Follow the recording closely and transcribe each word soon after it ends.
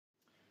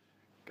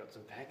Got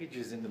some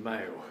packages in the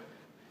mail.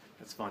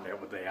 Let's find out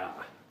what they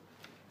are.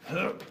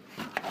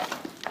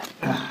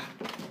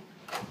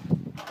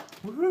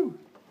 Woohoo!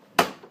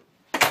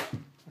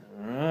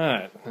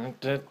 Alright.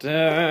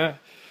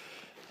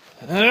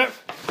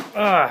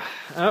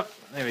 Oh,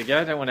 there we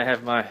go. Don't want to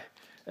have my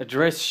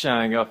address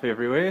showing up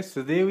everywhere.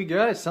 So there we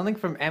go. Something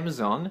from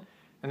Amazon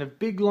and a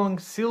big long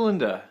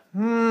cylinder.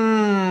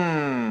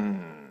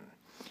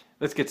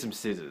 Let's get some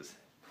scissors.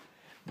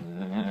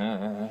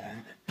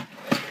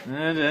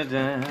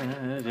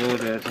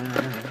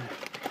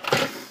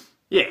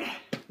 Yeah,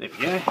 there we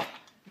go.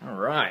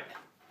 Alright.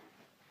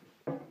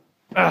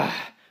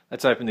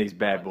 Let's open these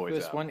bad boys up.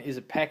 First one is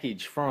a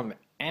package from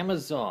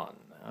Amazon.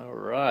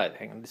 Alright,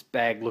 hang on. This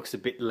bag looks a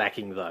bit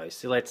lacking though.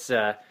 So let's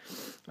draw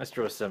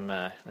some,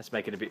 let's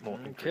make it a bit more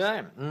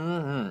interesting.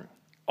 Okay.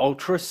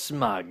 Ultra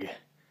Smug.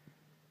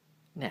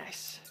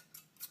 Nice.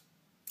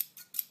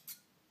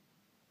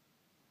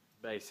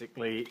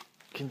 Basically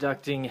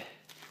conducting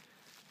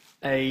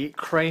a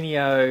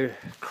cranial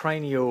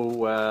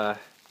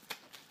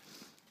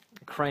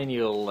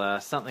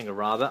something or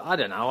rather. I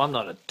don't know, I'm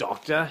not a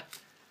doctor.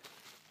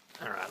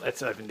 Alright,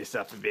 let's open this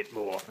up a bit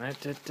more.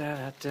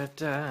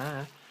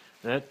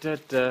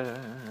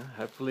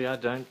 Hopefully I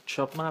don't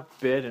chop my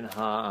bed in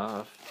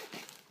half.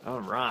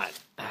 Alright,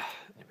 there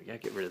we go,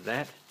 get rid of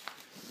that.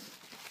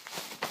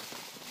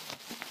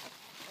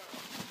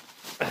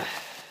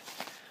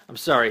 I'm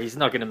sorry, he's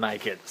not going to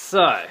make it.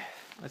 So,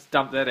 let's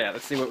dump that out.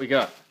 Let's see what we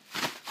got.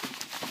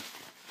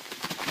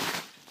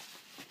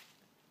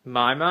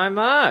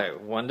 My.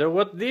 Wonder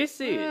what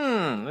this is.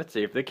 Let's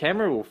see if the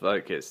camera will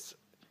focus.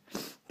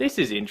 This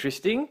is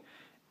interesting.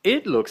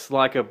 It looks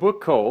like a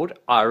book called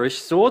Irish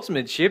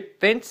Swordsmanship,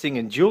 Fencing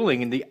and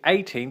Dueling in the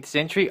 18th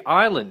Century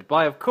Ireland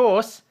by, of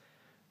course,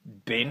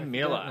 Ben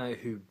Miller. I don't know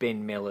who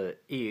Ben Miller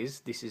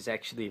is. This is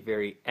actually a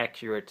very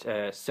accurate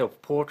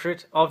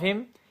self-portrait of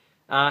him.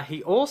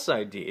 He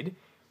also did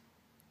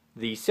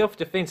the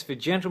Self-Defense for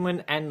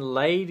Gentlemen and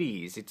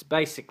Ladies. It's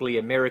basically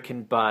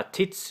American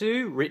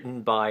Bartitsu,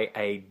 written by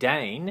a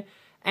Dane.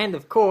 And,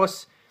 of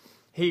course,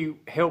 he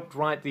helped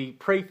write the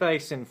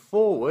preface and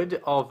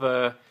foreword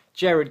of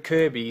Jared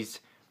Kirby's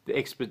The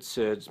Expert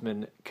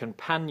Swordsman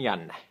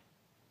Companion.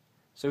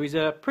 So he's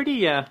a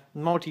pretty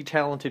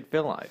multi-talented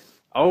fellow.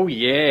 Oh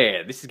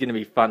yeah, this is going to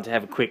be fun to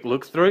have a quick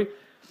look through.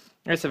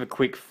 Let's have a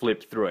quick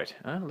flip through it.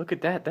 Oh, look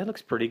at that. That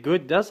looks pretty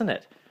good, doesn't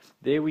it?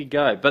 There we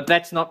go. But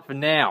that's not for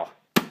now.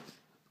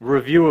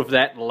 Review of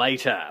that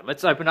later.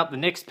 Let's open up the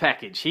next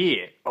package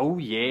here. Oh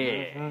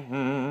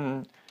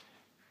yeah.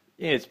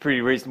 Yeah, it's a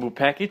pretty reasonable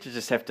package. I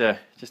just have to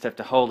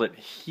hold it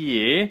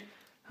here.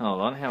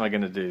 Hold on, how am I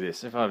going to do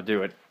this? If I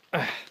do it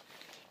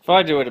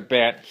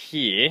about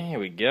here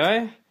we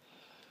go.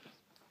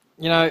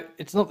 You know,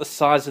 it's not the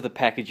size of the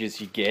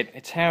packages you get,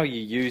 it's how you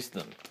use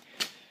them.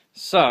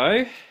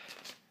 So,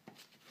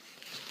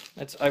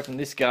 let's open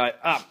this guy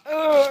up.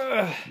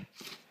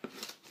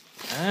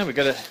 We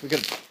got a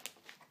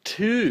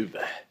tube.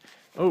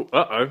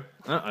 Oh,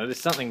 there's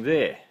something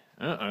there.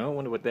 I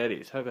wonder what that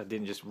is. Hope I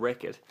didn't just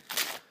wreck it.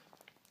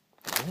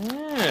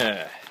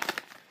 Yeah,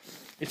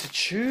 it's a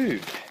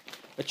tube.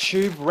 A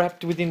tube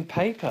wrapped within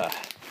paper.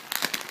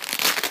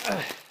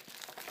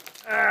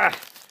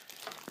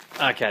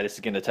 Okay, this is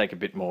going to take a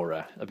bit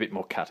more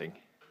cutting.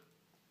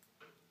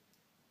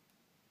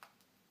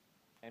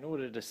 In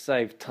order to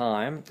save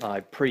time, I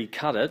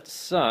pre-cut it.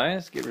 So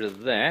let's get rid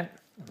of that.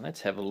 And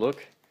let's have a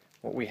look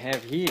what we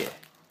have here.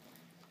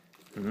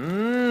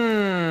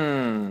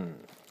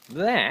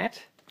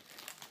 That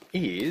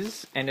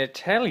is an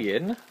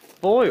Italian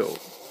foil.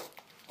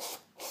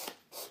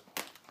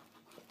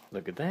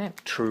 Look at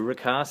that. True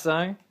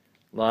Ricasso,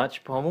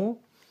 large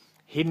pommel,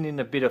 hidden in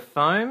a bit of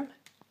foam.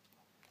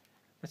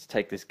 Let's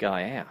take this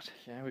guy out.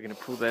 Okay, we're going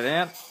to pull that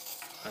out.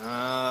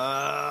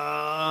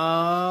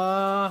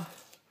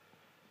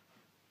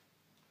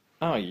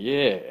 Oh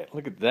yeah,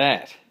 look at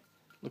that.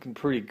 Looking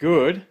pretty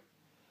good.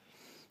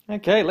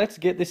 Okay, let's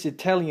get this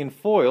Italian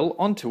foil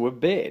onto a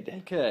bed.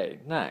 Okay,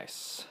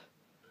 nice.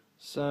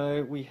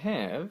 So we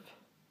have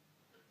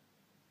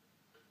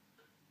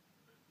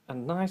a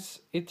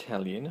nice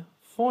Italian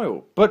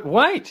foil. But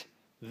wait,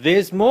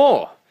 there's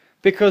more.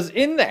 Because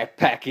in that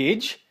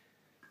package,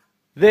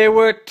 there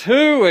were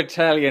 2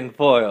 Italian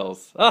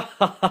foils.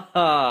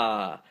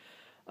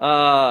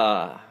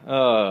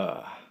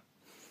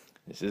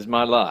 This is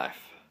my life.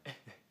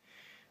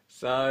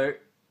 So,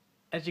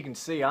 as you can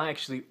see, I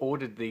actually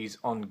ordered these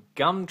on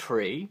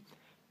Gumtree.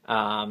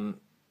 And,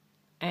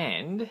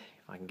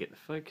 if I can get the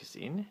focus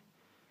in,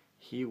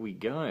 here we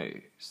go.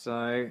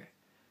 So,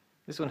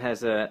 this one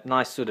has a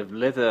nice sort of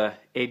leather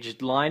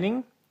edged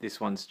lining. This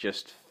one's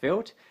just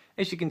felt.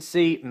 As you can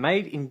see,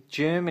 made in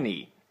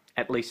Germany.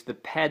 At least the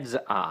pads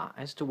are.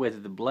 As to whether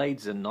the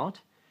blades are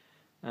not,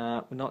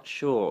 we're not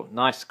sure.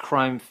 Nice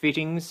chrome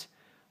fittings,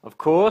 of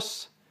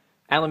course.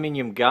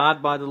 Aluminium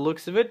guard by the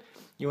looks of it.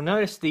 You'll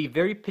notice the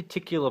very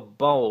particular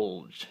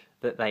bulge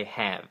that they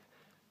have.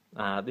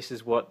 This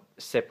is what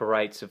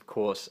separates, of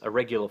course, a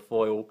regular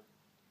foil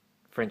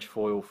French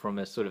foil from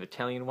a sort of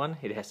Italian one.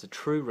 It has a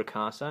true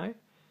ricasso.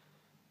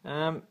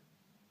 I'll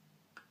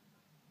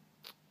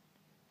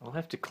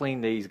have to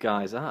clean these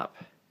guys up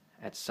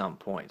at some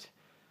point.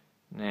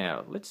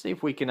 Now, let's see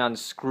if we can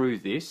unscrew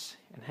this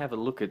and have a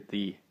look at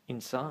the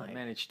inside. I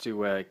managed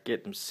to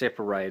get them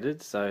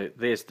separated. So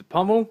there's the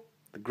pommel,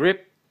 the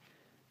grip,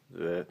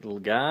 the little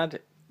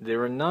guard.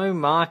 There are no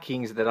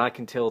markings that I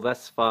can tell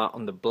thus far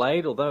on the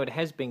blade, although it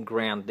has been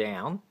ground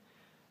down.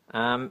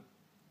 And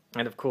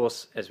of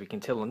course, as we can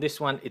tell on this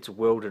one, it's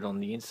welded on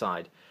the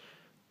inside.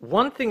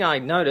 One thing I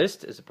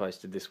noticed, as opposed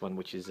to this one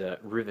which is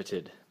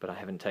riveted, but I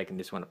haven't taken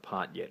this one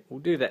apart yet. We'll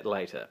do that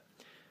later.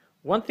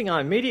 One thing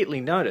I immediately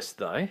noticed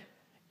though,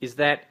 is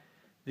that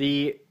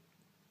the,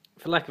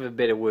 for lack of a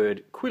better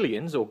word,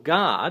 quillions or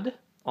guard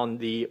on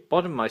the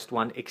bottommost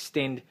one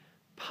extend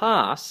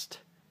past,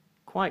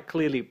 quite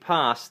clearly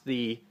past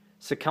the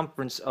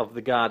circumference of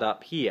the guard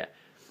up here.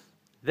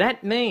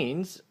 That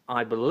means,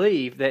 I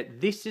believe,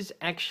 that this is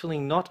actually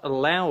not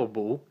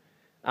allowable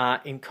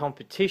in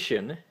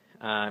competition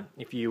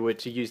if you were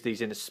to use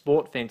these in a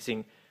sport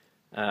fencing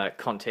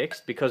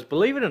context, because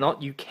believe it or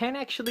not, you can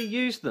actually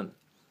use them.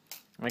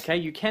 Okay,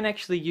 you can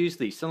actually use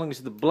these, so long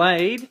as the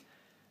blade,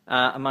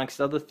 amongst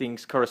other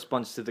things,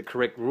 corresponds to the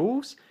correct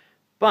rules.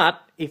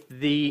 But if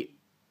the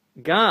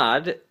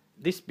guard,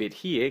 this bit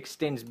here,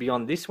 extends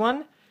beyond this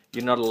one,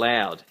 you're not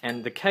allowed.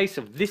 And the case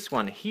of this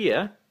one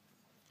here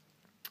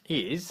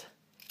is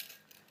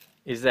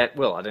that,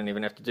 well, I don't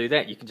even have to do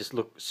that. You can just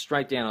look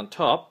straight down on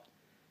top,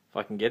 if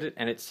I can get it,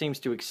 and it seems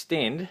to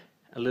extend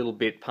a little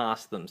bit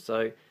past them.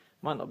 So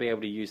might not be able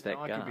to use that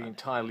guard. I could be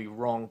entirely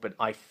wrong, but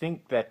I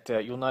think that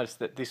you'll notice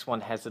that this one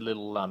has a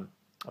little,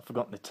 I've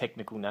forgotten the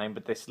technical name,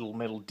 but this little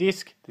metal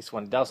disc, this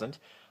one doesn't.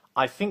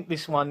 I think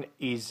this one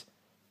is,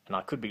 and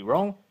I could be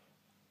wrong,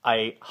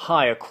 a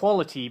higher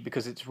quality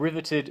because it's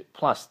riveted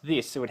plus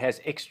this, so it has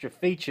extra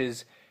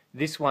features.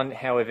 This one,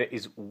 however,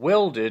 is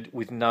welded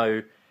with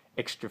no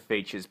extra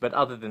features. But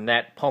other than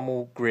that,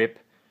 pommel, grip,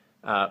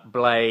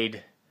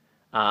 blade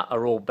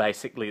are all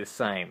basically the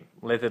same.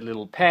 Leather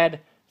little pad,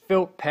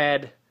 felt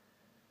pad.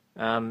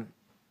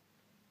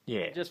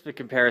 Yeah. Just for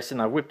comparison,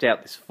 I whipped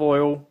out this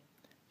foil,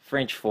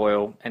 French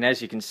foil, and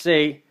as you can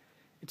see,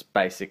 it's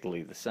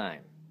basically the same.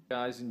 If you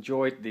guys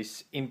enjoyed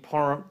this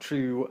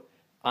impromptu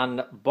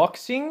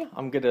unboxing,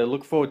 I'm going to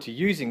look forward to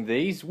using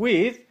these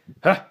with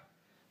a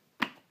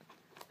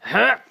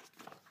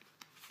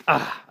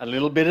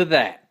little bit of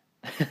that.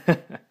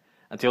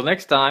 Until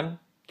next time,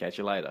 catch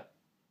you later.